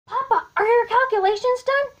your calculations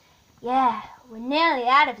done? Yeah, we're nearly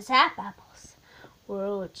out of Zapp apples.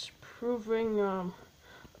 Well, it's proving a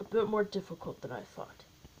bit more difficult than I thought.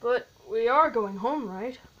 But we are going home,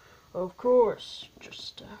 right? Of course,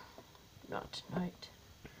 just not tonight.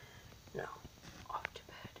 No, off to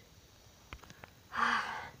bed.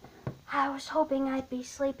 I was hoping I'd be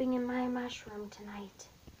sleeping in my mushroom tonight.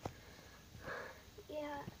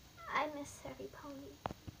 Yeah, I miss Heavy Pony.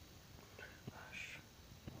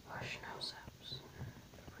 Hush now, Zapps.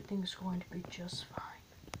 Everything's going to be just fine.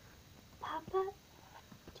 Papa,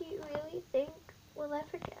 do you really think we'll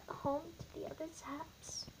ever get home to the other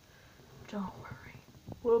Zapps? Don't worry.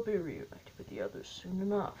 We'll be reunited with the others soon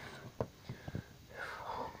enough. If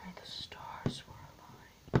only the stars were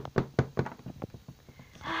aligned.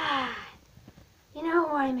 You know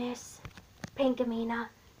who I miss? Pinkamena,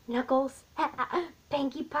 Knuckles,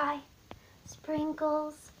 Pinkie Pie,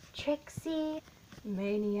 Sprinkles, Trixie,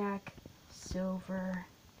 Maniac, Silver,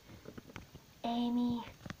 Amy.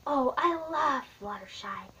 Oh, I love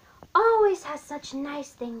Fluttershy. Always has such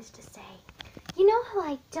nice things to say. You know who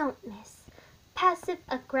I don't miss? Passive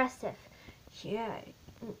Aggressive. Yeah,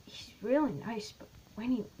 he's really nice, but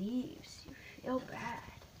when he leaves, you feel bad.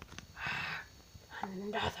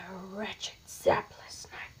 Another wretched Zappless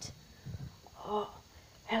night. Oh,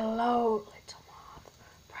 hello, little moth.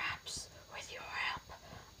 Perhaps with your help,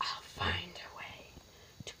 I'll find a way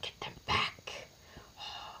to get them back.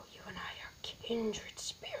 Oh, you and I are kindred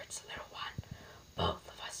spirits, little one. Both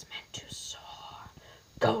of us meant to soar.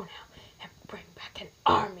 Go now and bring back an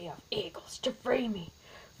army of eagles to free me.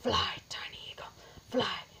 Fly, tiny eagle,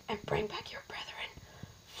 fly and bring back your brethren.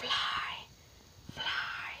 Fly,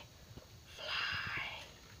 fly, fly.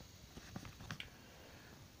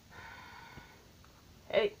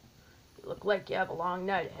 Hey, you look like you have a long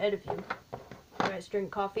night ahead of you. You guys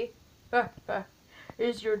drink coffee?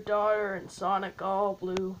 Is your daughter and Sonic all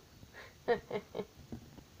blue?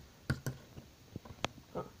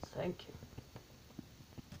 Oh, thank you.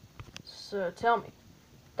 So tell me,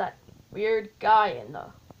 that weird guy in the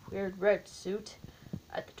weird red suit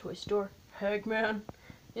at the toy store, Eggman,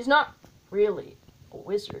 he's not really a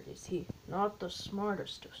wizard, is he? Not the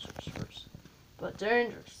smartest of sorcerers, but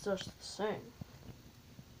dangerous just the same.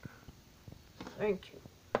 Thank you.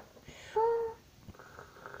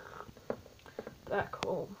 Back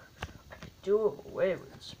home, I could do him away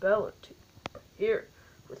with a spell or two, but here,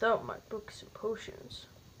 without my books and potions,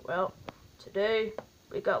 well, today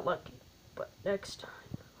we got lucky, but next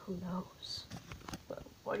time, who knows? Well,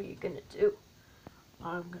 what are you gonna do?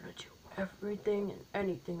 I'm gonna do everything and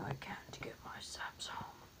anything I can to get my Zapps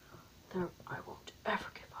home. Then I won't ever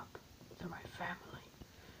give up. They're my family,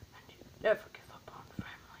 and you never give up on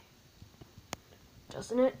family.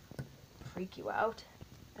 Doesn't it freak you out?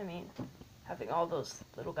 I mean, having all those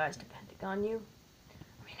little guys depending on you.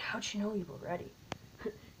 I mean, how'd you know you were ready?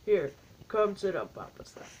 Here, come sit up, Pappa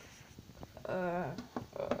Star.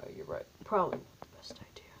 You're right. Probably not the best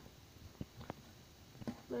idea.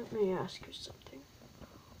 Let me ask you something.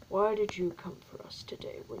 Why did you come for us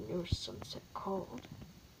today when your sunset called?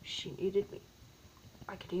 She needed me.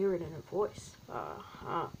 I could hear it in her voice.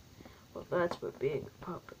 Uh-huh. Well, that's what being a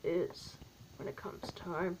papa is. When it comes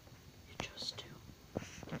time, you just do.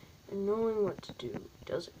 And knowing what to do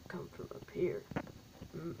doesn't come from up here.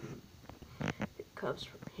 It comes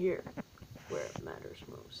from here, where it matters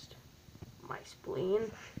most. My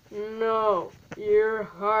spleen? No, your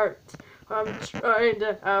heart. I'm trying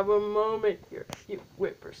to have a moment here, you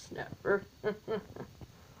whippersnapper.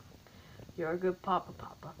 You're a good papa,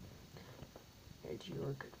 and you're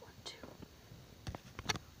a good one too.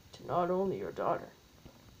 To not only your daughter,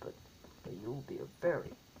 but you'll be a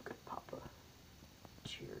very good papa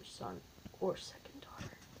to your son or second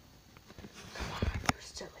daughter. Come on, you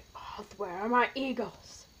silly moth, where are my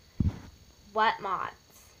eagles? What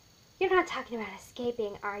moths? You're not talking about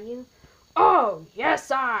escaping, are you? Oh, yes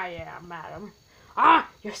I am, madam. Ah,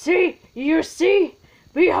 you see?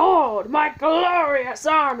 Behold my glorious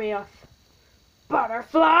army of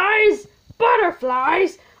butterflies!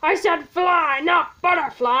 Butterflies! I said fly, not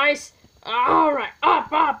butterflies! All right,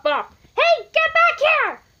 up, up, up! Hey, get back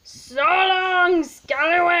here! So long,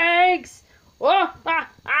 scallywags! Oh,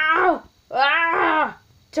 ow! Ah!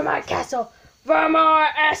 To my castle for more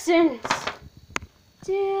essence!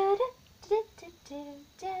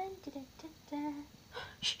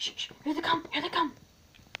 Shh, shh, shh. Here they come, here they come!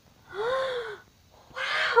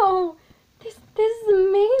 Wow, this is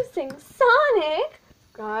amazing, Sonic!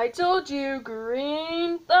 I told you,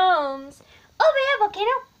 green thumbs. Over here,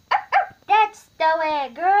 Volcano. That's the way,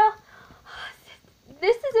 girl.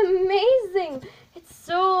 This is amazing. It's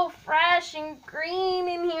so fresh and green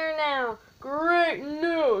in here now.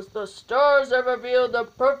 The stars have revealed the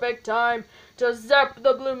perfect time to zap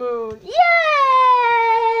the blue moon. Yay!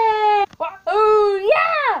 Oh,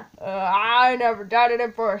 yeah! I never doubted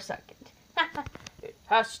it for a second. It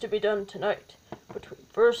has to be done tonight, between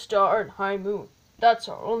first star and high moon. That's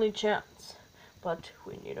our only chance. But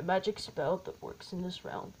we need a magic spell that works in this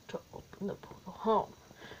realm to open the portal home.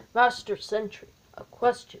 Master Sentry, a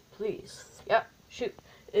question, please. Yeah, shoot.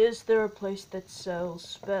 Is there a place that sells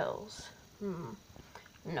spells?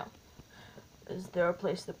 No. Is there a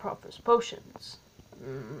place that proffers potions?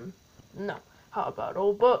 No. How about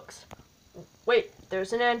old books? Wait,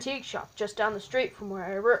 there's an antique shop just down the street from where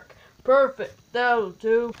I work. Perfect, that'll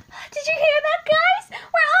do. Did you hear that, guys?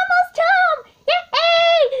 We're almost home!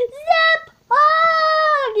 Yay! Zapp!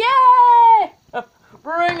 Oh, Yay!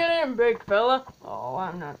 Bring it in, big fella. Oh,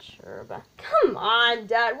 I'm not sure about. come on,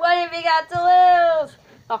 Dad. What have you got to lose?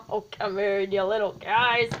 Oh, come here, you little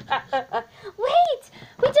guys. Wait!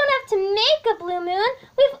 We don't have to make a blue moon.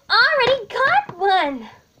 We've already got one.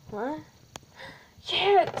 What?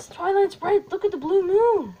 Yeah, it's Twilight's right. Look at the blue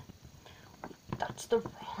moon. That's the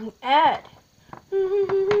wrong ad.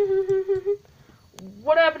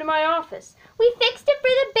 What happened to my office? We fixed it for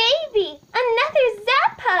the baby. Another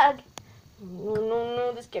Zapp hug.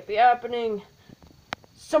 No, this can't be happening.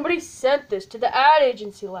 Somebody sent this to the ad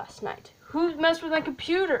agency last night. Who messed with my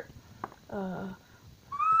computer? Uh-oh.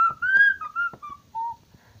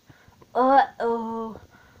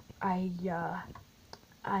 I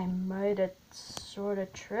might have sort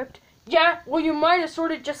of tripped. Yeah, well, you might have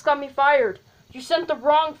sort of just got me fired. You sent the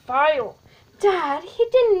wrong file. Dad, he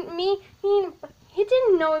didn't he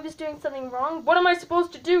didn't know he was doing something wrong. What am I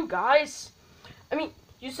supposed to do, guys? I mean,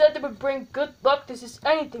 you said that would bring good luck. This is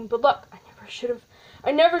anything but luck.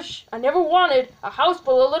 I never wanted a house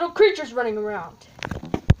full of little creatures running around.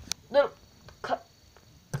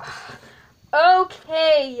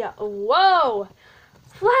 Okay, whoa.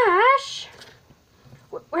 Flash!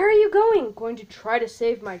 Where are you going? Going to try to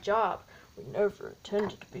save my job. We never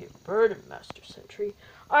intended to be a burden, Master Sentry.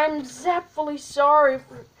 I'm zappfully sorry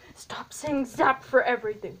for... Stop saying zap for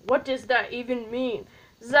everything. What does that even mean?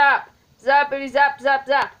 Zap. Zappity zap zap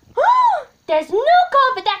zap. There's no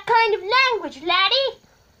call for that kind of language, laddie.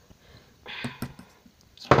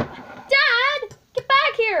 Dad, get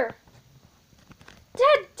back here.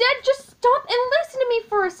 Dad, just stop and listen to me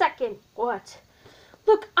for a second. What?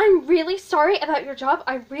 Look, I'm really sorry about your job.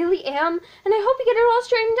 I really am. And I hope you get it all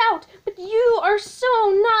straightened out. But you are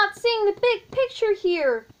so not seeing the big picture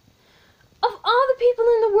here. Of all the people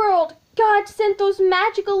in the world, God sent those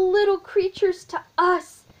magical little creatures to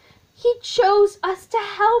us. He chose us to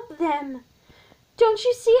help them. Don't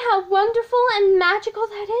you see how wonderful and magical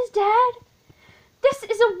that is, Dad? This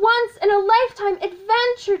is a once-in-a-lifetime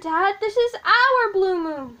adventure, Dad. This is our blue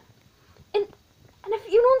moon. And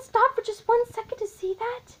if you don't stop for just 1 second to see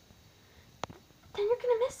that, then you're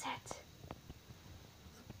going to miss it.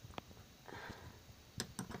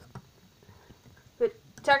 But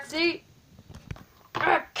taxi?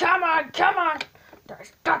 Come on.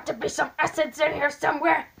 There's got to be some essence in here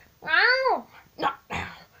somewhere. Ow! No.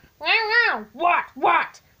 Ow! What?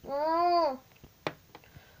 Oh.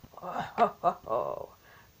 Oh.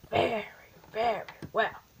 Very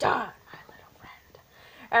well done, my little friend.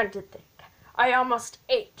 And to think, I almost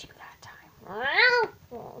ate you that time.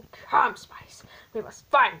 Oh, come, Spice. We must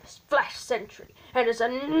find this Flash Sentry and his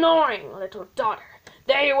annoying little daughter.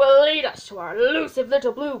 They will lead us to our elusive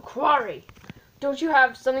little blue quarry. Don't you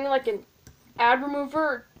have something like an ad remover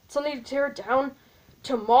or something to tear it down?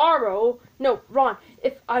 Tomorrow? No, Ron,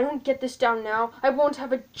 if I don't get this down now, I won't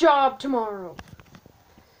have a job tomorrow.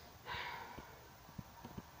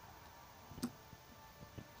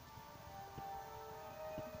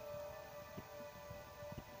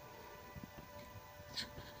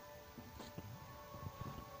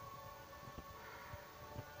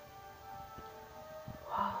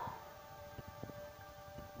 Wow.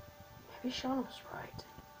 Maybe Sean was right.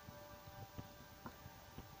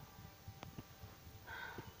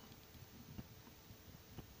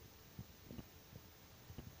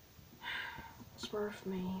 Smurf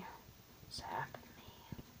me. Zapp me.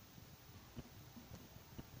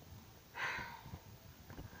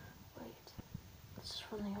 Wait. This is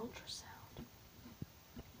from the ultrasound.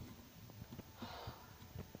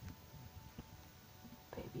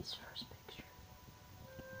 Baby's first picture.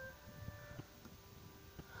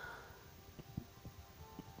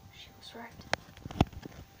 She was right.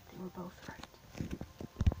 They were both right.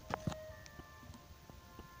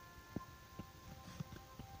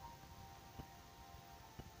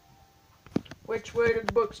 Which way to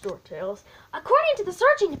the bookstore, Tails? According to the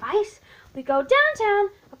searching device, we go downtown,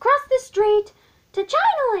 across the street, To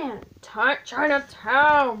Chinaland.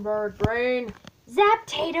 Chinatown, bird brain.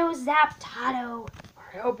 Zap-tato, zap-tato.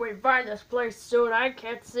 I hope we find this place soon. I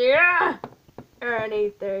can't see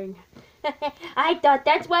anything. I thought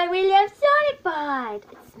that's why we left Sonic behind.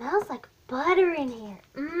 It smells like butter in here.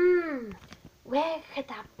 Mmm. Where could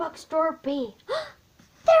that bookstore be?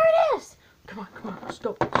 There it is. Come on. Let's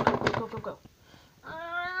go. Go.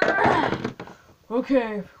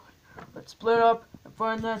 Okay, let's split up and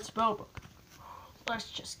find that spell book.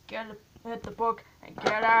 Let's just hit the book and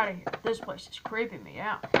get out of here. This place is creeping me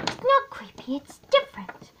out. It's not creepy, it's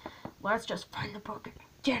different. Let's just find the book and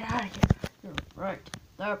get out of here. You're right.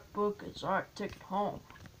 That book is our ticket home.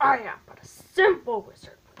 I am but a simple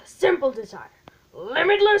wizard with a simple desire.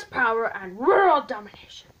 Limitless power and world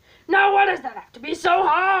domination. Now what does that have to be so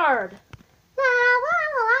hard?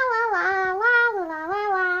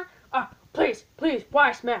 Please,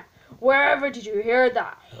 wise man. Wherever did you hear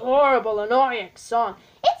that horrible, annoying song?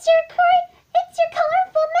 It's your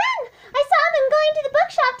colorful men. I saw them going to the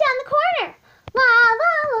bookshop down the corner. La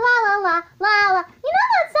la la la la la la. You know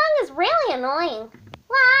that song is really annoying.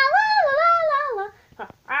 La la la la la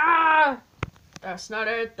la. That's not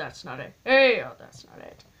it. Hey, that's not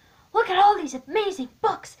it. Look at all these amazing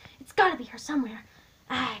books. It's gotta be here somewhere.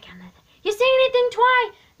 I got nothing. You see anything,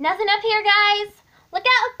 Twy? Nothing up here, guys. Look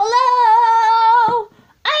out below.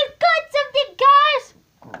 I've got something, guys.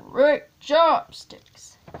 Great job,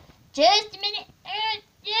 Sticks. Just a minute.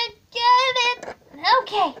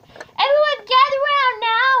 Okay, everyone gather around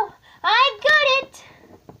now. I got it.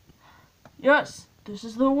 Yes, this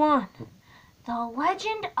is the one. The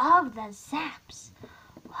Legend of the Zapps.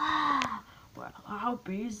 Wow. Well, I'll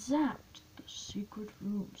be zapped. The secret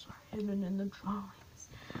rooms are hidden in the drawings.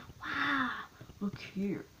 Wow. Look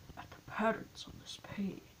here at the patterns on this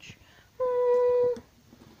page.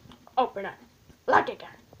 Open it. Look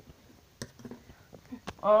again.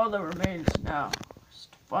 All that remains now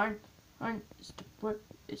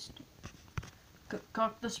is to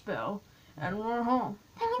concoct the spell, and we're home.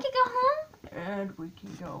 Then we can go home? And we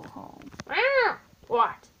can go home.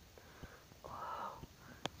 What? Oh,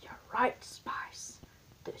 you're right, Spice.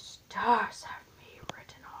 The stars have me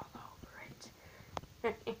written all over it.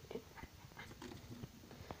 And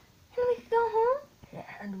we can go home?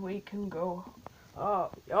 And we can go. Oh,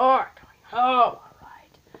 you're going home, all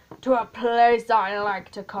right. To a place I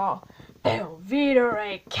like to call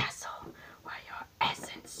Belvedere Castle, where your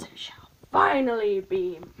essence shall finally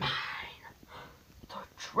be mine. The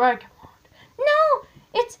dragon wand. No,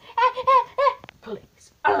 it's...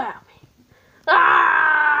 Please, allow me.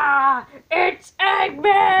 Ah! It's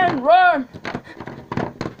Eggman! Run!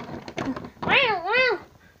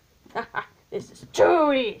 This is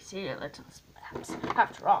too easy, little Zapps.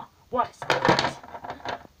 After all, what is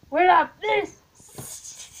that? Without this...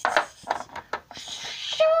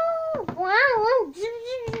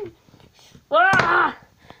 Ah!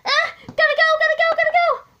 Gotta go!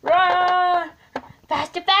 Run!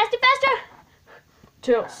 Faster!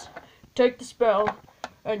 Tills, take the spell,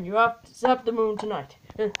 and you have to zap the moon tonight.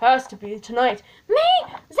 It has to be tonight. Me?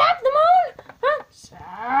 Zap the moon? Huh?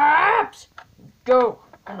 Zapps! Go,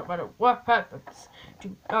 and no matter what happens,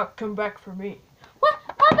 do not come back for me. What?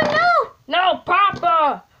 Papa, no! No,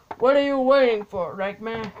 Papa! What are you waiting for,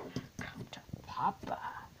 Eggman? Come to Papa.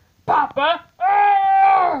 Papa?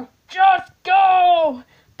 Oh, just go!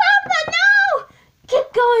 Papa, no!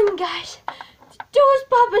 Keep going, guys. Do as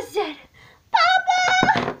Papa said.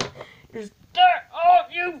 Papa! Is that all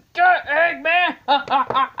you've got, Eggman?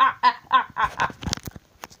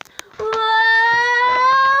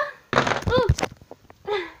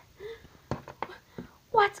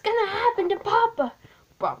 What's gonna happen to Papa?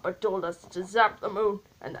 Papa told us to zap the moon,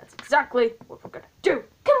 and that's exactly what we're gonna do.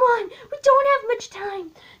 Come on, we don't have much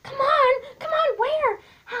time. Come on, where?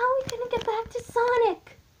 How are we gonna get back to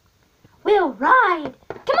Sonic? We'll ride.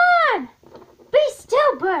 Come on! Be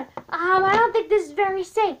still, Bert. I don't think this is very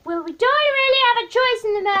safe. Well, we don't really have a choice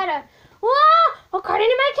in the matter. Whoa! According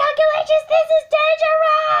to my calculations, this is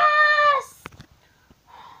dangerous!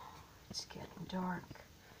 It's getting dark.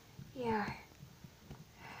 Yeah.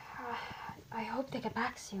 I hope they get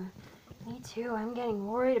back soon. Me too. I'm getting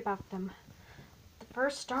worried about them. The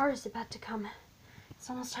first star is about to come. It's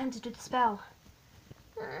almost time to do the spell.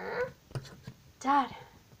 Dad.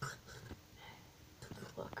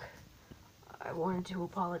 Look, I wanted to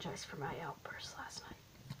apologize for my outburst last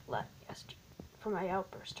night. For my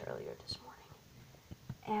outburst earlier this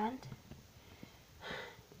morning.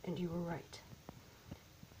 And you were right.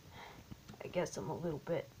 I guess I'm a little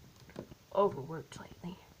bit overworked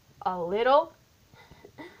lately. A little?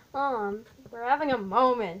 We're having a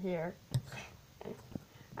moment here.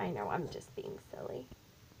 I know, I'm just being silly.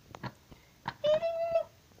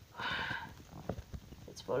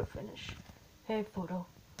 It's photo finish. Hey, photo.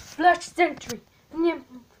 Flash sentry!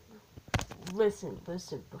 Listen,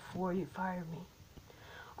 before you fire me.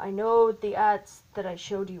 I know the ads that I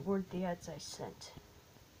showed you weren't the ads I sent.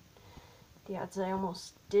 The ads I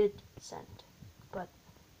almost did send, but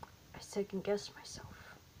I second-guessed myself.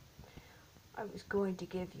 I was going to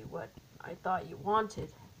give you what I thought you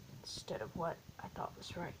wanted instead of what I thought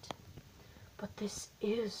was right. But this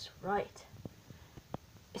is right.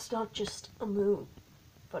 It's not just a moon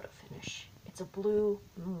photo finish. It's a blue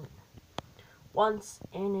moon. Once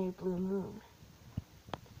in a blue moon.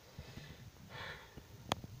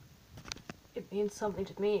 It means something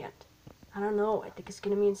to me, and I don't know, I think it's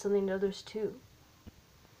gonna mean something to others too.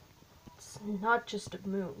 It's not just a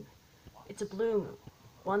moon. It's a blue moon.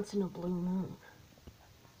 Once in a blue moon.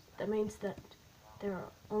 That means that there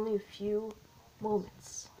are only a few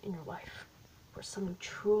moments in your life where something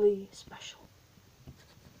truly special,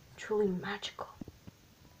 truly magical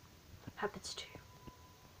happens to you.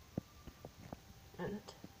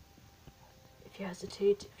 And if you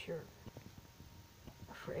hesitate, if you're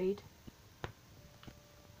afraid,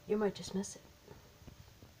 you might just miss it.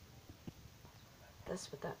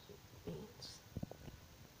 That's what that means.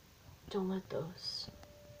 Don't let those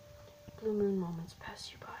blue moon moments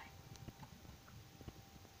pass you by.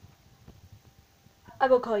 I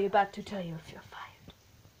will call you back to tell you if you're fired.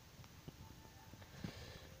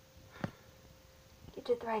 You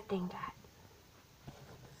did the right thing, Dad.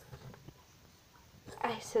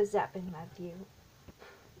 I so Zapp in my view.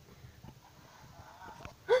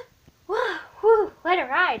 Whew, what a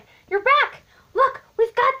ride. You're back! Look,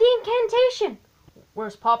 we've got the incantation.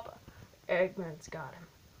 Where's Papa? Eggman's got him.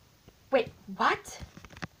 Wait, what?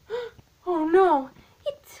 Oh no,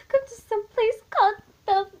 he took him to some place called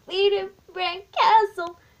Belvedere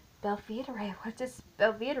Castle. Belvedere? What is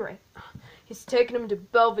Belvedere? He's taken him to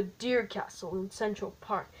Belvedere Castle in Central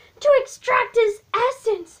Park. To extract his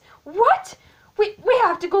essence! What? We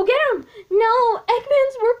have to go get him! No,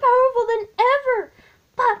 Eggman's more powerful than ever!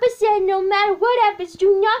 Papa said no matter what happens,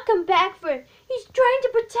 do not come back for him. He's trying to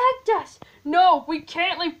protect us. No, we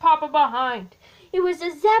can't leave Papa behind. It was a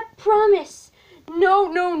Zapp promise.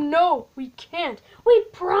 No, we can't. We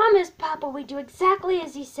promised Papa we'd do exactly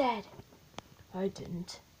as he said. I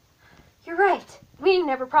didn't. You're right. We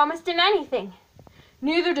never promised him anything.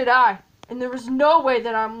 Neither did I. And there was no way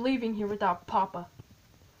that I'm leaving here without Papa.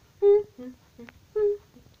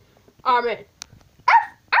 I'm in.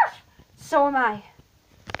 So am I.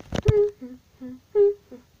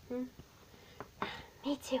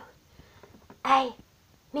 Me too.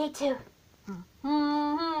 Me too.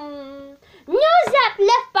 No Zapp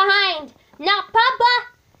left behind. Not Papa,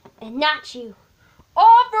 and not you.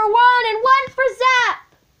 All for one and one for Zapp.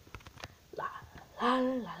 La la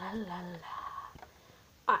la la la la.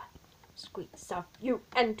 I squeeze of you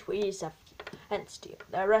and tweeze of you and steal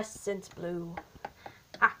their essence blue.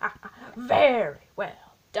 Very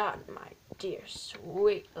well done, my dear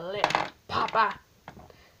sweet little Papa.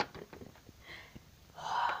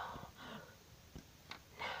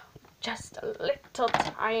 Just a little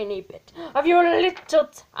tiny bit of your little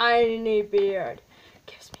tiny beard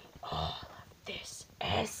gives me all of this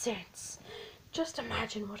essence. Just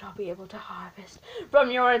imagine what I'll be able to harvest from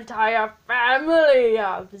your entire family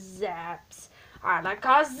of Zapps. I like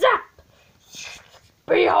a Zapp.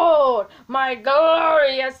 Behold, my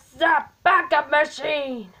glorious Zapp backup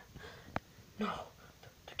machine. No,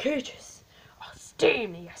 the cages. I'll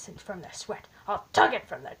steam the essence from their sweat. I'll tug it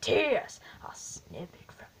from their tears. I'll snip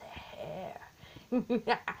it from their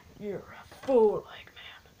hair. You're a fool,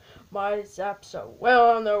 Eggman. My Zapps are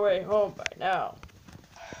well on their way home by now.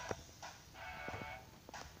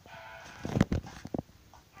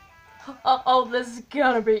 Oh, this is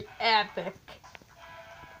gonna be epic.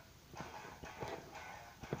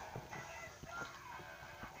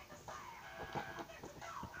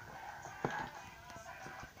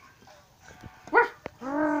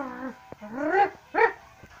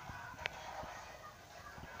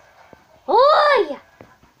 Oi!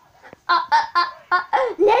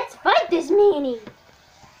 Let's fight this meanie.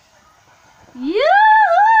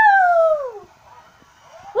 Yoo-hoo!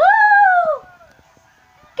 Woo!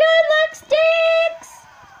 Good luck, Sticks!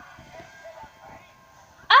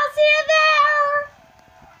 I'll see you there!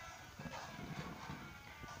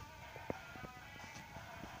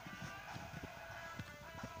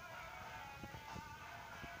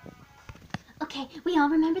 Okay, we all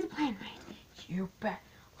remember the plan, right? You bet.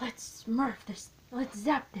 Let's smurf this. Let's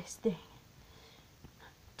zap this thing.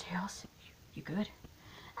 Tails, you good?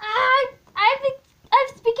 I think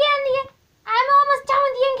I've began the. I'm almost done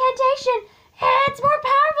with the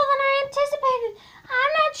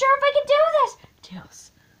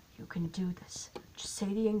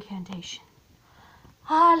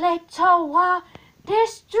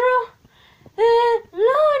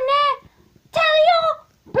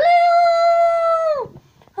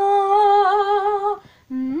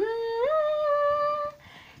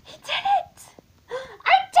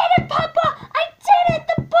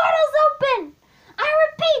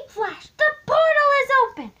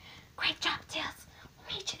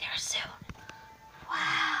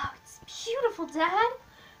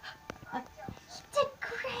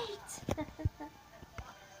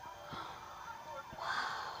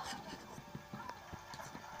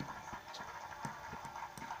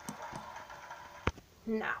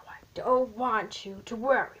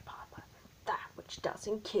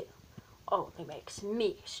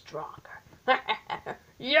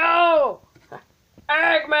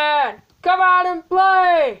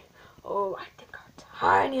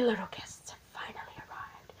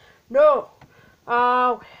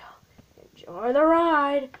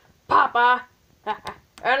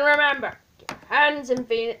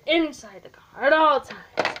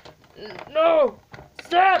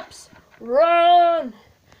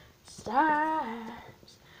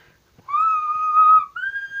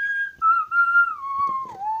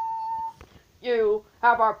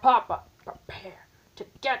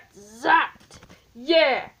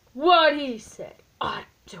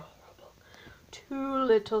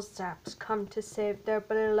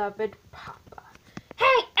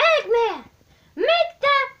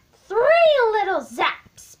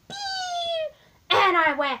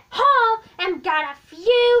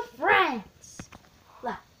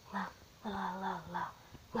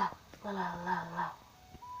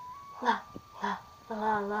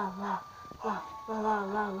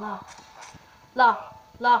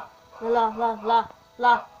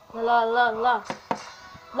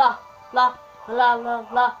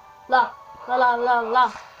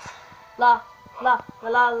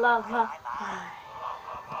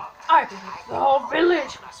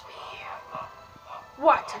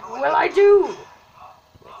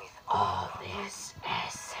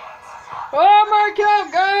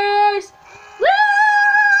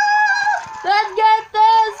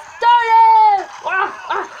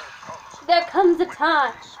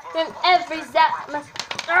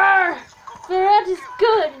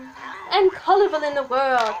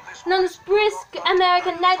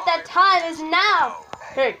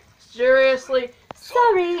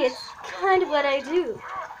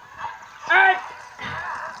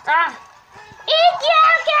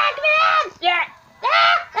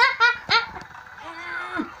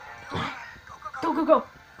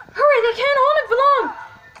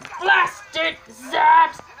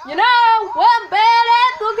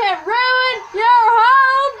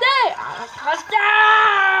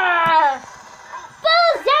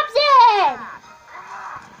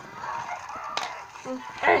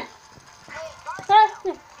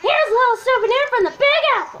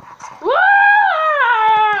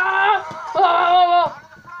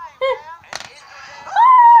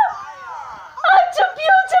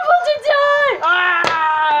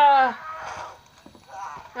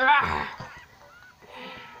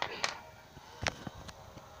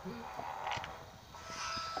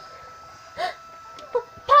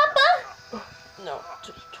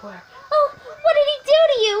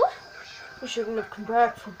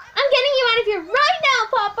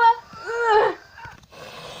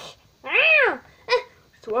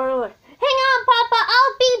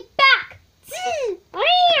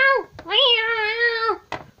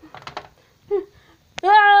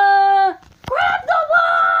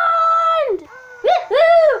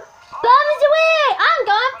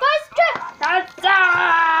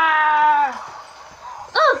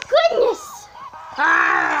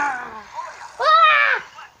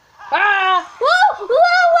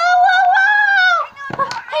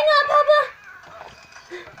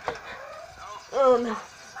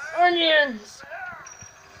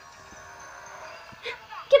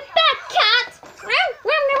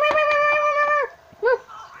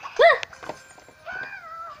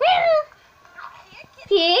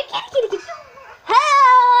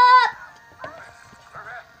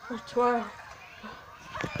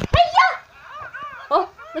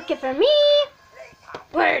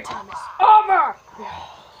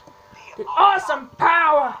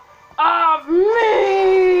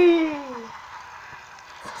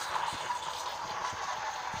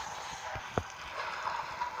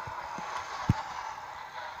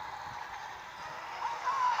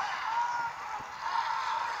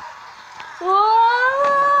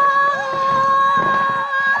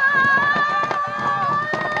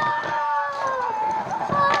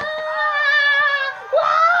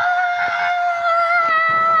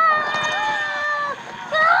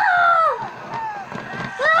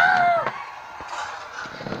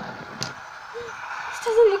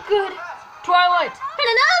Twilight! Had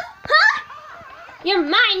enough? Huh? You're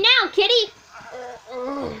mine now, kitty.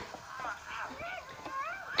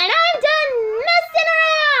 And I'm done messing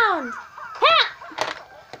around. Ha!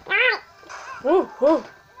 Whoa, whoa.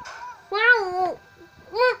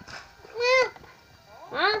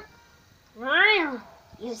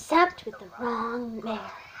 You zapped with the wrong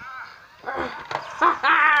mare.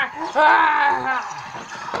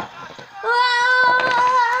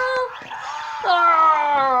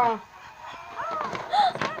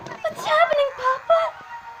 What's happening, Papa?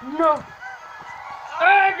 No.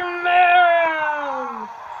 Eggman!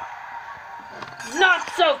 Not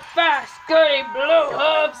so fast, goody blue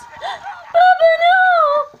hooves! Papa, no!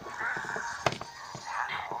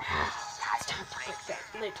 It's time to make that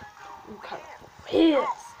little colorful his.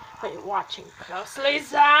 Are you watching closely,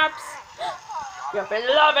 Zapps? You've been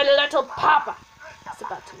loving little Papa. He's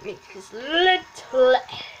about to meet his little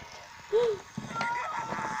end.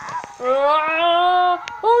 Oh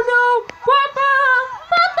no! Papa!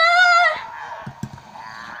 Papa!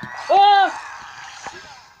 Oh!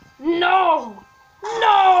 No!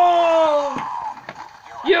 No!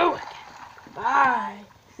 You again. Bye.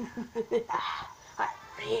 I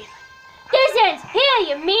really. This ends here,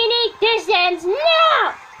 you meanie! This ends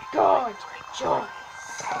now! Good. Rejoice.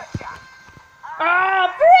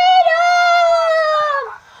 Freedom!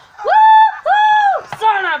 Woo-hoo!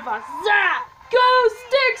 Son of a Zapp! Go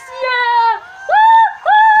sticks, yeah!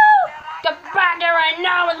 Woo-hoo! Get back here right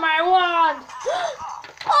now with my wand!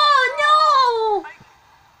 Oh no!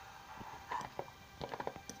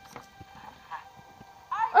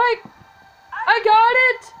 I got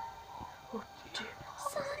it! Oh dear.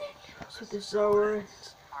 Sonic! So this is our end.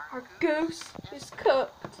 Our goose is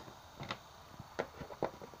cooked.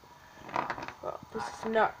 Well, this is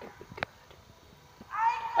not gonna be good.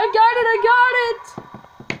 I got it!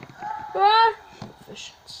 Ah!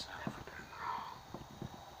 Efficient's never been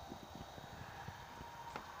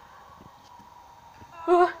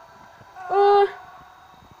wrong.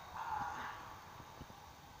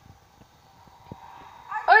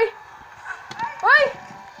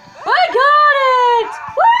 I got it!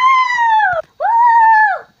 Woo!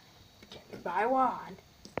 Woo! Give me my wand.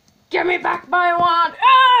 Give me back my wand!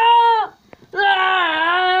 Ah! Ah!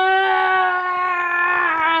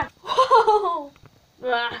 Whoa!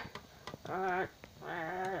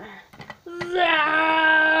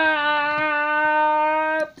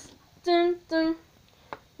 Zapps! Dun, dun.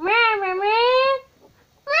 Woo!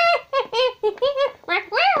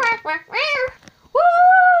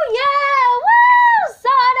 Yeah! Woo!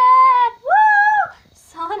 Sonic! Woo!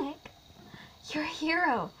 Sonic, you're a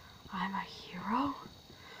hero. I'm a hero?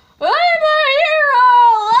 I'm a hero!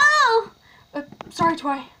 Oh! Sorry,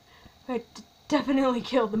 Twi. I definitely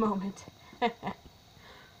killed the moment.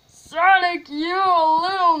 Sonic, you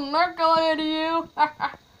little knucklehead, you!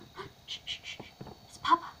 Shh, shh, shh. It's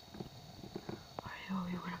Papa. I owe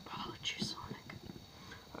you an apology, Sonic.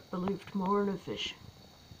 I believed more in a vision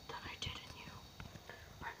than I did in you.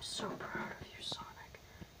 I'm so proud of you, Sonic.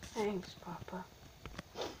 Thanks, Papa.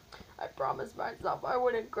 I promised myself I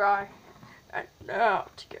wouldn't cry. And now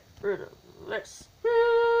to get rid of this.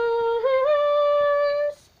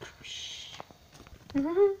 To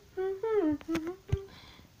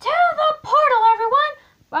the portal, everyone!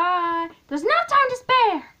 Bye. There's no time to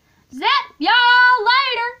spare. Zap y'all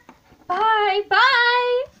later. Bye,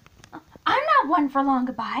 bye. I'm not one for long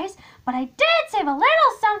goodbyes, but I did save a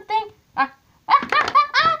little something.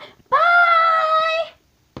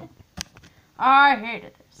 Bye. I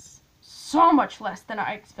hated this. So much less than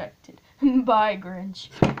I expected. Bye, Grinch.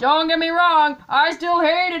 Don't get me wrong, I still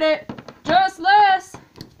hated it. Just less.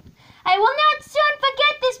 I will not soon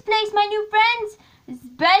forget this place, my new friends.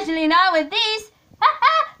 Especially not with these.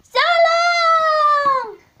 So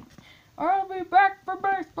long! I'll be back for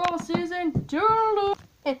baseball season. Toodaloo.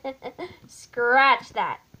 Scratch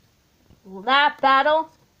that. That battle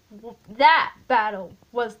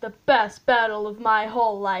was the best battle of my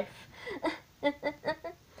whole life.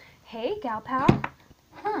 Hey, Gal Pal.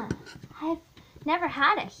 Huh. I've never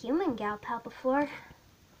had a human Gal Pal before.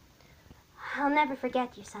 I'll never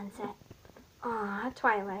forget you, Sunset. Aw,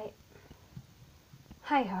 Twilight.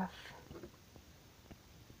 Hi, Huff.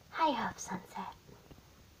 Hi, Huff, Sunset.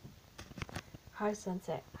 Hi,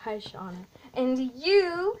 Sunset. Hi, Shauna. And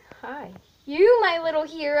you, Hi. you, my little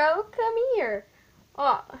hero, come here.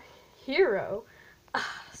 Aw, hero.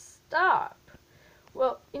 Stop.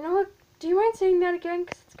 Well, you know what? Do you mind saying that again?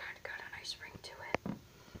 Because it's kind of got a nice ring to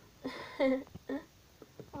it.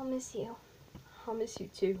 I'll miss you. I'll miss you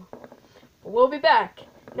too. But we'll be back.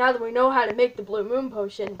 Now that we know how to make the Blue Moon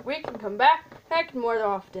Potion, we can come back more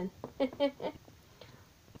often.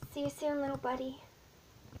 See you soon, little buddy.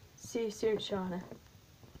 See you soon, Shauna.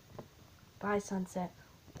 Bye, Sunset.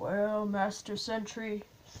 Well, Master Sentry,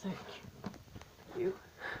 thank you. You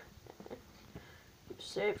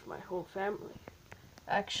saved my whole family.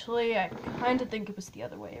 Actually, I kind of think it was the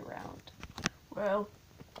other way around. Well,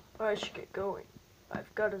 I should get going.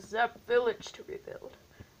 I've got a Zapp village to rebuild.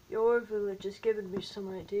 Your village has given me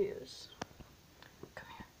some ideas. Come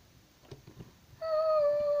here.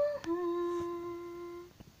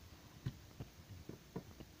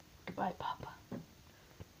 Goodbye, Papa.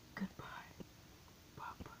 Goodbye,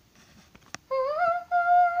 Papa.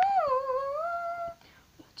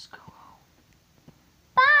 Let's go home.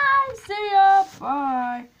 Bye, see ya.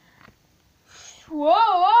 Bye.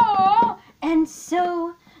 Whoa! And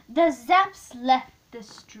so the Zapps left the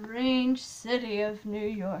strange city of New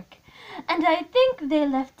York, and I think they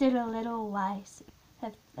left it a little wiser,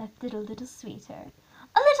 left it a little sweeter,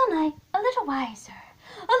 a little wiser,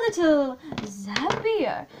 a little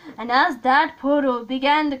zappier. And as that portal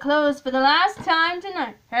began to close for the last time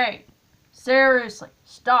tonight, hey, seriously,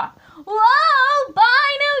 stop. Whoa,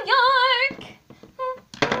 bye, New York!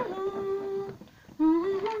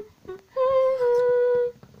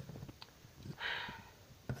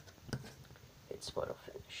 It's photo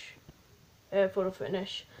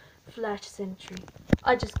finish. Flash Sentry.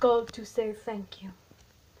 I just called to say thank you.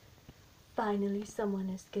 Finally, someone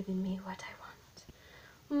has given me what I want.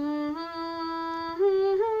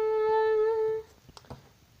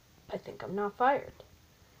 I think I'm not fired.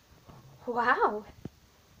 Wow.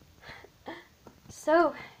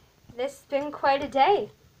 So, this has been quite a day.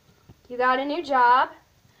 You got a new job.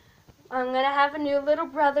 I'm gonna have a new little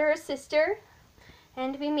brother or sister.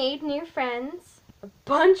 And we made new friends. A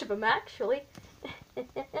bunch of them, actually.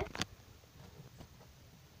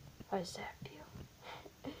 I zap you.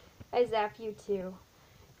 I zap you too.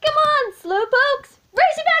 Come on, slowpokes!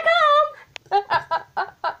 Race it back home!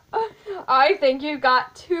 I think you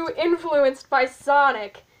got too influenced by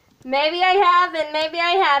Sonic. Maybe I haven't, maybe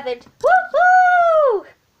I haven't. Woohoo!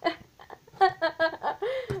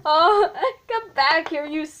 Oh, come back here,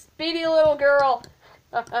 you speedy little girl.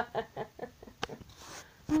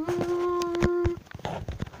 Woo-hoo!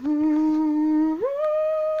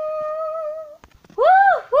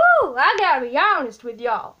 I gotta be honest with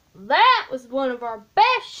y'all. That was one of our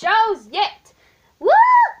best shows yet.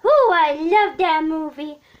 Woo-hoo! I love that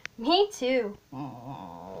movie. Me too.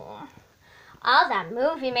 All that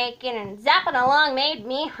movie making and zapping along made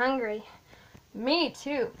me hungry. Me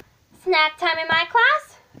too. Snack time in my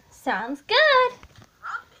class? Sounds good.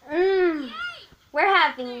 We're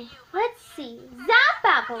having, let's see, Zapp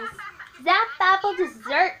apples. Zapp apple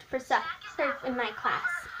dessert for supper in my class.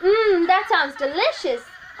 That sounds delicious.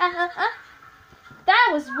 That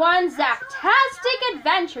was one Zapptastic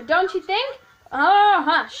adventure, don't you think?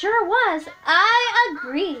 Sure was. I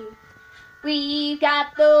agree. We've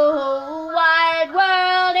got the whole wide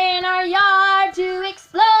world in our yard to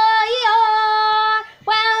explore.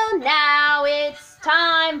 Well, now it's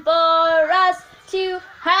time for us to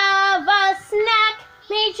have a snack.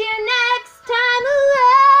 Meet you next time. We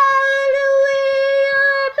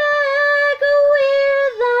are back.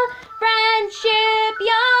 We're the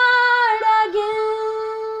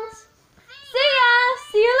Friendshipyardagins. See ya.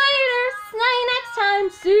 See you later. See you next time.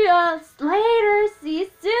 See ya later. See you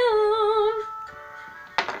soon.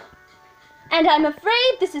 And I'm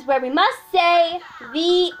afraid this is where we must say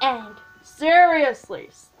the end. Seriously,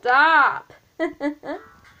 stop.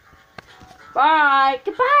 Bye.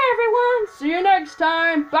 Goodbye, everyone. See you next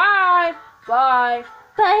time. Bye. Bye.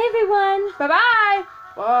 Bye, everyone. Bye-bye.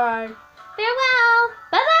 Bye. Farewell.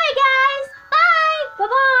 Bye-bye, guys. Bye.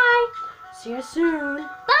 Bye-bye. See you soon.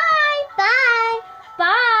 Bye. Bye.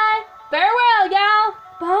 Bye. Farewell, gal.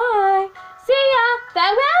 Bye. See ya.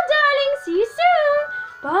 Farewell.